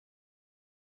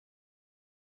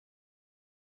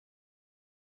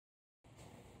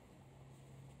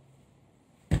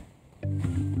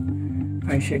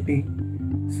Hi Shetty.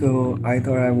 So I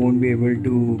thought I won't be able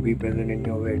to be present in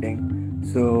your wedding.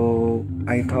 So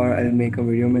I thought I'll make a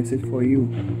video message for you.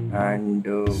 And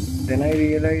then I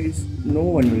realized no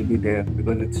one will be there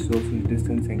because it's social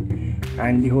distancing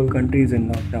and the whole country is in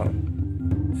lockdown.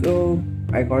 So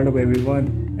I called up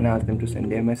everyone and asked them to send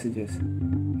their messages.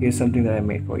 Here's something that I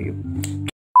made for you.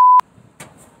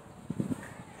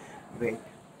 Wait,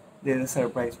 there's a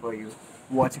surprise for you.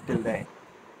 Watch it till the end.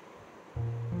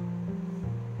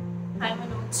 हाय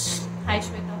मनोज, हाय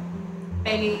श्वेता।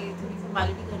 पहले थोड़ी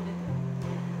formality कर लेते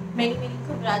हैं। Many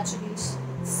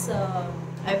congratulations.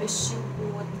 I wish you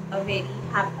both a very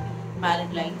happy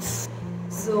married life.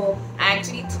 So I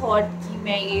actually thought कि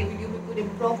मैं ये video में कुछ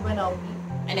इम्प्रोव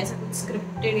बनाऊंगी एंड ऐसा कुछ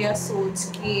स्क्रिप्टेड या सोच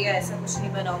के ऐसा कुछ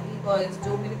नहीं बनाऊंगी बिकॉज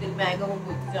जो मेरे दिल में आएगा वो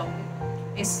बोलती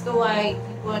जाऊँगी। इस तो I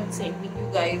keep on sending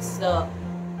you guys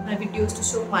my videos to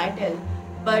show my tell,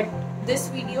 but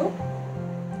this video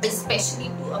especially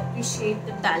to appreciate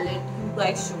the talent you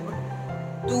guys showed,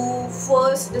 to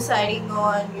first deciding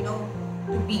on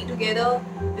to be together,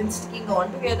 then sticking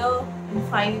on together, and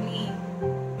finally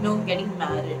getting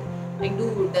married. Like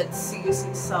dude, that's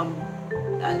seriously some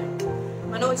talent.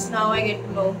 Manoj, now I get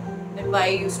to know that why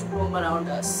you used to roam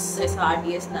around us as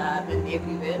RDS lab and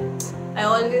everywhere. I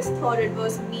always thought it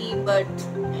was me, but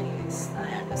anyways, I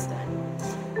understand.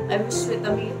 I wish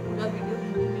Shweta me पूरा video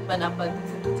Hindi में बना पाती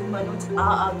फिर तुझे मनोज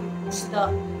आगे पूछता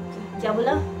कि क्या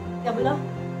बोला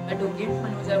but okay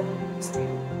Manoj, I won't miss to you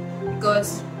because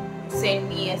send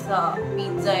me ऐसा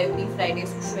पिज्जा एवरी फ्राइडे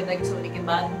श्वेता के सोने के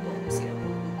बाद, तो obviously I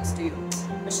won't miss to you.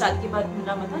 But शादी के बाद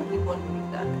मिलना मत keep on doing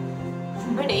that.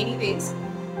 But anyways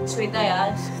Shweta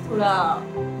यार, थोड़ा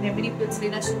मेमोरी पिल्स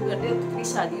लेना शुरू कर दे। अब तेरी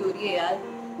शादी हो रही है यार,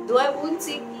 दो आई वोंट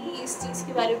से कि इस चीज़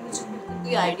के बारे में मुझे बिल्कुल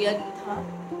कोई आइडिया नहीं था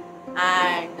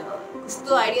एंड कुछ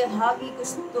तो आइडिया था कि कुछ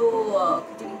तो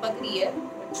खिचड़ी पक रही है।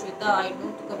 बट श्वेता आई नो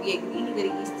तो कभी एग्री नहीं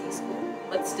करेगी इस चीज़ को,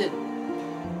 बट स्टिल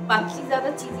बाकी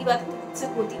ज़्यादा चीज़ी बातें तो खुद से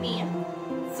होती नहीं है।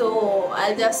 सो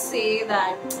I just say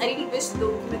that I really wish दो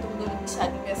कि मैं तुम दोनों की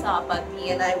शादी में ऐसा आ पाती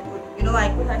and I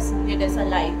could have seen it ऐसा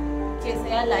लाइव। कैसे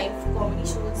यार लाइव कॉमेडी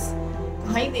शोज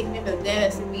कहाँ ही देखने मिलते हैं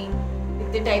वैसे भी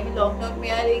इतने टाइम में लॉकडाउन में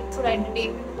यार, एक थोड़ा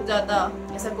एंटरटेनमेंट हो जाता,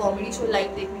 ऐसा कॉमेडी शो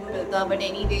लाइव देखने को मिलता। बट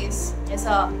एनीवेज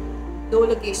ऐसा दो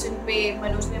लोकेशन पे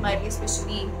मनोज ने हमारे लिए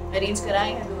स्पेशली अरेंज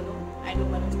कराए हैं दोनों। I know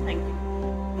Manoj, thank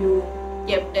you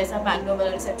kept ऐसा बैंगलोर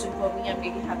वाला reception for me. I am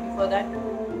really happy for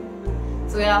that.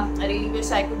 सो या I really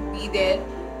wish I could be there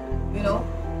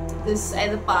this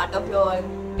as a part of your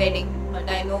wedding, but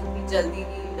I know कि जल्दी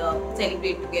we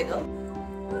celebrate together.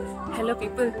 Hello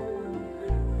people,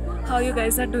 how you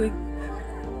guys are doing?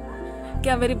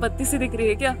 क्या मेरी बत्ती सी दिख रही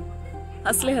है क्या?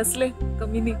 हंसले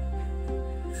कमी नहीं।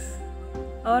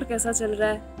 और कैसा चल रहा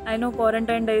है? आई नो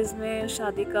क्वारंटाइन डेज में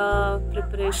शादी का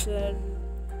प्रिपरेशन,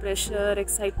 प्रेशर,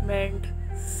 एक्साइटमेंट,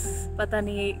 पता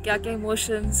नहीं क्या क्या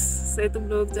इमोशंस से तुम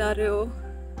लोग जा रहे हो।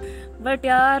 बट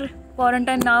यार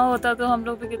क्वारंटाइन ना होता तो हम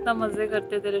लोग भी कितना मज़े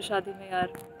करते तेरे शादी में यार।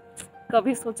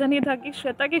 कभी सोचा नहीं था कि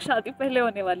श्वेता की शादी पहले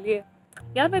होने वाली है।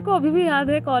 यार मेरे को अभी भी याद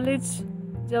है कॉलेज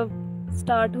जब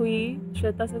स्टार्ट हुई,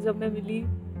 श्वेता से जब मैं मिली,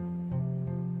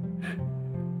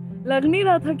 लग नहीं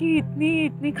रहा था कि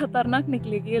इतनी खतरनाक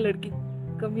निकलेगी ये लड़की।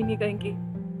 कमी नहीं कहेंगी,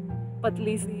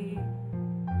 पतली सी,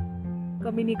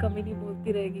 कमी नहीं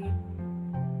बोलती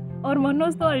रहेगी। और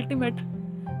मनोज तो अल्टीमेट।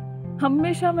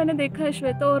 हमेशा मैंने देखा है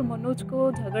श्वेता और मनोज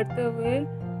को झगड़ते हुए।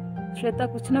 श्वेता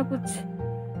कुछ ना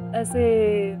कुछ ऐसे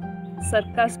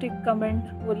सरकास्टिक कमेंट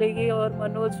बोलेगी और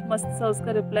मनोज मस्त सा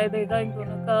उसका रिप्लाई देगा। इन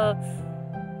दोनों का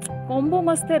कॉम्बो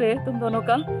मस्त है रे तुम दोनों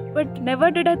का। But never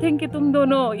did I think कि तुम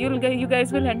दोनों you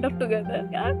guys will and up together.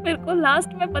 यार मेरे को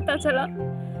लास्ट में पता चला,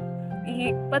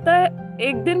 ये पता है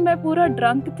एक दिन मैं पूरा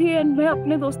ड्रंक थी एंड मैं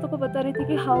अपने दोस्तों को बता रही थी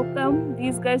कि how come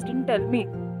these guys didn't tell me.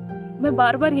 मैं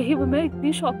बार यही, मैं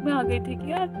इतनी शॉक में आ गई थी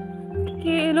कि यार कि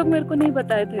ये लोग मेरे को नहीं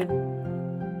बताए थे।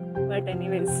 But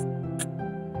anyways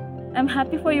I am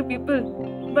happy for you people.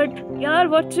 But यार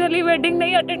वर्चुअली वेडिंग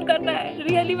नहीं अटेंड करना है,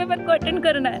 रियली में मेरे को अटेंड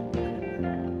करना है।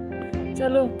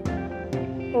 चलो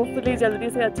होपफुली जल्दी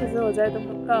से अच्छे से हो जाए तुम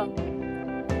लोग का।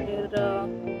 फिर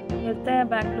मिलते हैं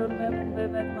बैंगलोर में, मुंबई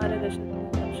में तुम्हारे रिश्ते।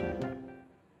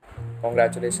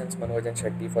 Congratulations Manoj and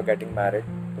Shetty for getting married.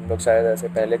 तुम लोग शायद ऐसे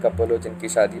पहले कपल हो जिनकी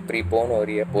शादी प्रीपोन हो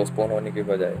रही है पोस्टपोन होने की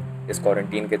बजाय इस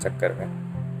क्वारंटीन के चक्कर में।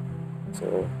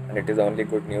 So and it is only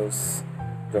good news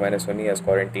जो मैंने सुनी है इस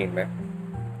क्वारंटीन में।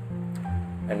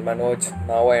 And Manoj,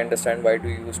 now I understand why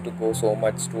you used to go so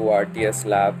much to RTS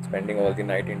lab, spending all the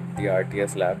night in the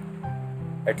RTS lab.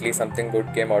 At least something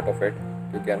good came out of it,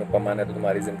 क्योंकि अनुपमा ने तो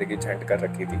तुम्हारी ज़िंदगी झंड कर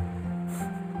रखी थी।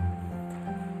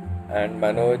 And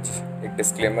Manoj, एक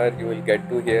disclaimer, you will get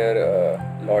to hear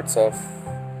lots of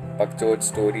bakchod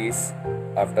stories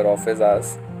after office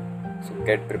hours. So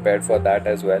get prepared for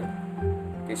that as well.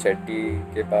 कि शेट्टी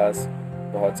के पास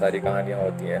बहुत सारी कहानियाँ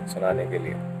होती हैं सुनाने के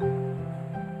लिए.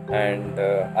 And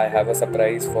I have a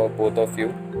surprise for both of you.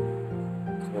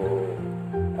 So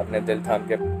अपने दिल थाम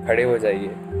के खड़े हो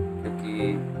जाइए क्योंकि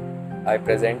I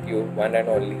present you one and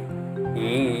only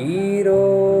hero.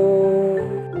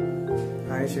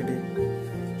 Hi shitty,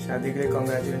 शादी के लिए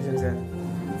कॉन्ग्रेचुलेशन यार.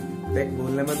 देख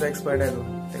बोलने में तो एक्सपर्ट है तू,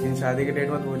 लेकिन शादी की डेट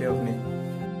मत भूलिए अपनी.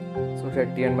 So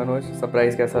Shetty and Manoj,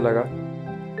 surprise कैसा लगा?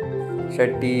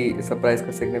 शेट्टी सरप्राइज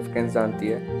का सिग्निफिकेंस जानती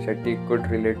है. Shetty could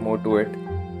relate more to it.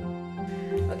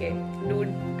 Okay,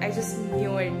 dude, I just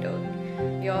knew it.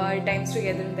 Your times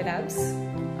together in the labs.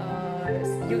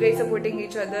 You guys supporting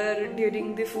each other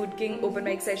during the Food King open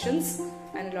mic sessions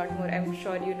and a lot more. I'm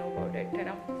sure you know about it. You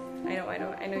know? I know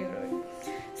you know it.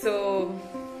 So,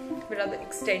 without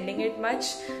extending it much,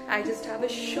 I just have a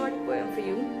short poem for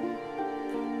you.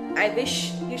 I wish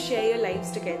you share your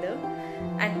lives together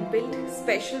and build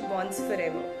special bonds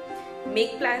forever.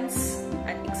 Make plans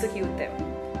and execute them.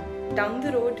 Down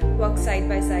the road, walk side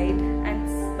by side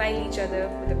and smile each other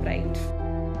with a pride.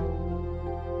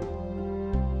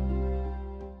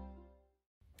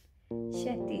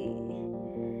 Shetty,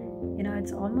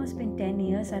 it's almost been 10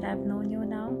 years that I've known you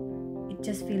now. It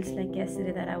just feels like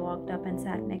yesterday that I walked up and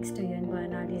sat next to you in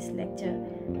Bernardi's lecture.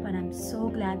 But I'm so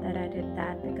glad that I did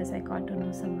that because I got to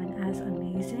know someone as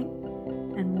amazing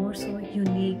and more so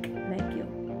unique like you.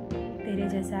 तेरे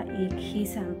जैसा एक ही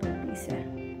sample piece है,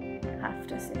 have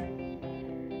to say.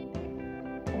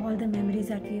 All the memories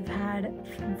that we've had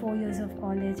from 4 years of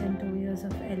college and 2 years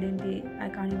of L&D, I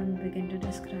can't even begin to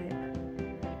describe.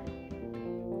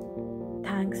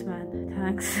 Thanks, man.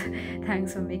 Thanks.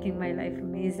 Thanks for making my life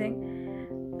amazing.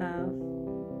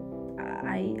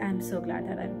 I'm so glad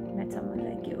that I met someone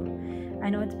like you. I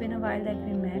know it's been a while that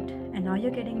we met, and now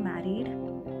you're getting married.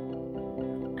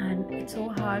 And it's so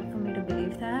hard for me to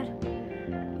believe that.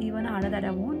 Even harder that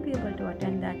I won't be able to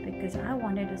attend that because I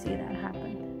wanted to see that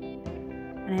happen.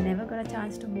 And I never got a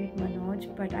chance to meet Manoj,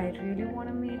 but I really want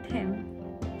to meet him.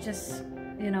 Just,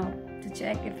 to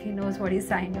check if he knows what he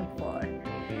signed up for.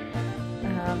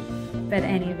 But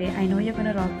anyway, I know you're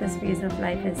gonna rock this phase of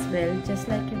life as well, just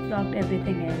like you've rocked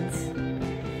everything else.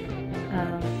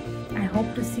 I hope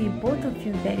to see both of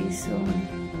you very soon.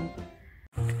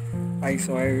 I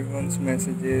saw everyone's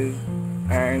messages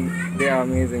and they are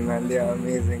amazing, man. They are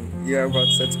amazing. You have got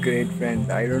such great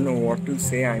friends. I don't know what to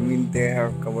say. I mean, they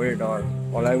have covered it all.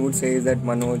 All I would say is that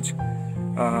Manoj,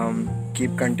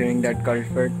 keep continuing that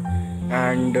culture.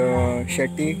 And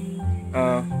Shetty,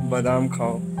 badam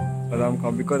khao,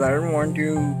 because I don't want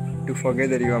you to forget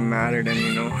that you are married and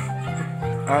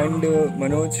And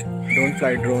Manoj, don't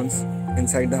fly drones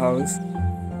inside the house.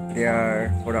 They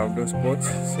are for outdoor sports,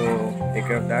 so take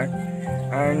care of that.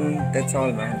 And that's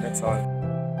all, man. That's all.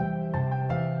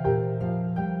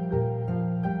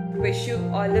 Wish you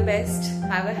all the best.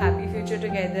 Have a happy future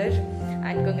together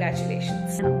and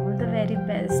congratulations. And all the very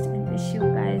best, and wish you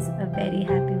guys a very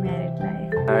happy married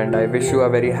life. And I wish you a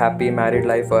very happy married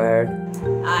life ahead.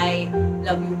 I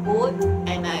love you both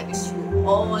and I wish you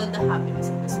all the happiness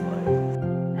in this world.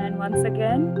 And once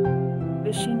again,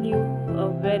 wishing you a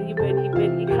very, very,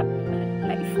 very happy married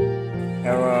life.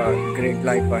 Have a great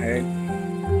life ahead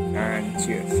and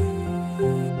cheers.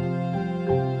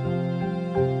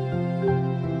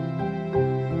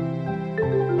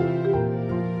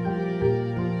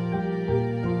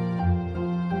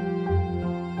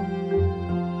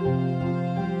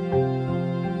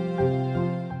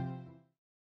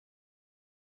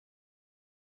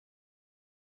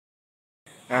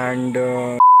 And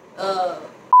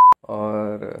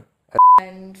और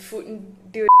And food,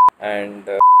 dude. and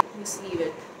Just leave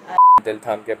it. दिल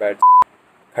थाम के बैठ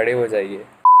खड़े हो जाइए.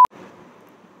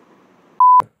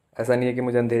 ऐसा नहीं है कि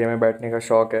मुझे अंधेरे में बैठने का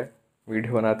शौक है.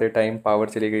 वीडियो बनाते टाइम पावर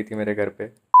चली गई थी मेरे घर पे.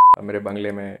 अब मेरे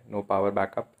बंगले में no power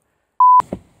backup.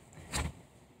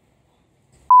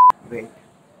 wait.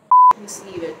 Just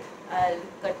leave it. I'll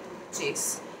cut to the chase.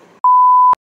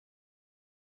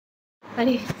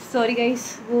 अरे सॉरी गाइस,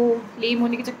 वो लेम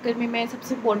होने के चक्कर में मैं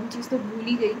सबसे इम्पोर्टेंट चीज़ तो भूल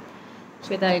ही गई.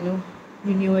 Shweta, I know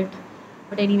you knew it,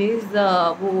 but anyways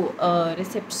वो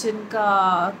रिसेप्शन का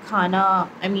खाना,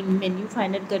 आई मीन मेन्यू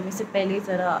फाइनल करने से पहले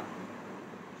ज़रा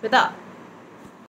श्वेता